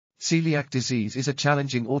Celiac disease is a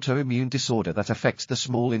challenging autoimmune disorder that affects the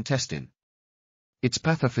small intestine. Its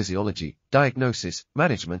pathophysiology, diagnosis,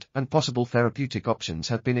 management, and possible therapeutic options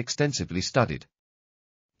have been extensively studied.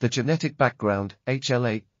 The genetic background,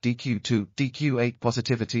 HLA, DQ2, DQ8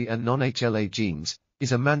 positivity and non-HLA genes,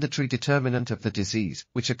 is a mandatory determinant of the disease,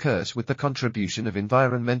 which occurs with the contribution of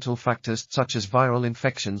environmental factors such as viral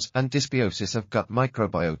infections and dysbiosis of gut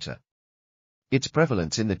microbiota. Its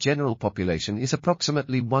prevalence in the general population is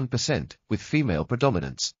approximately 1%, with female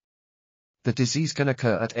predominance. The disease can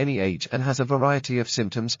occur at any age and has a variety of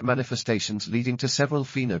symptoms and manifestations leading to several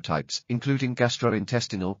phenotypes, including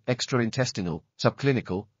gastrointestinal, extraintestinal,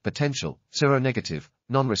 subclinical, potential, seronegative,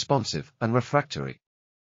 non-responsive, and refractory.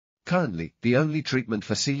 Currently, the only treatment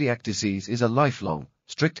for celiac disease is a lifelong,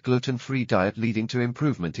 strict gluten-free diet leading to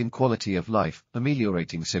improvement in quality of life,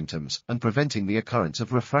 ameliorating symptoms, and preventing the occurrence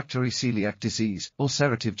of refractory celiac disease,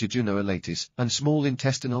 ulcerative jejunoileitis, and small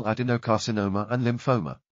intestinal adenocarcinoma and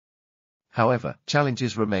lymphoma. However,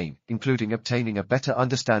 challenges remain, including obtaining a better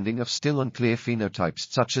understanding of still unclear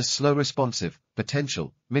phenotypes such as slow-responsive,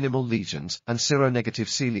 potential, minimal lesions, and seronegative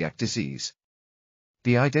celiac disease.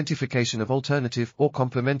 The identification of alternative or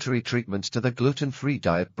complementary treatments to the gluten-free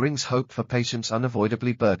diet brings hope for patients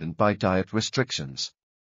unavoidably burdened by diet restrictions.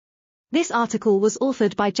 This article was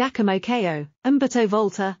authored by Giacomo, Caio, Umberto,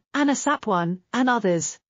 Volta, Anna Sapone, and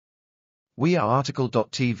others. We are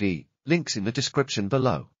RTCLTV, links in the description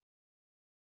below.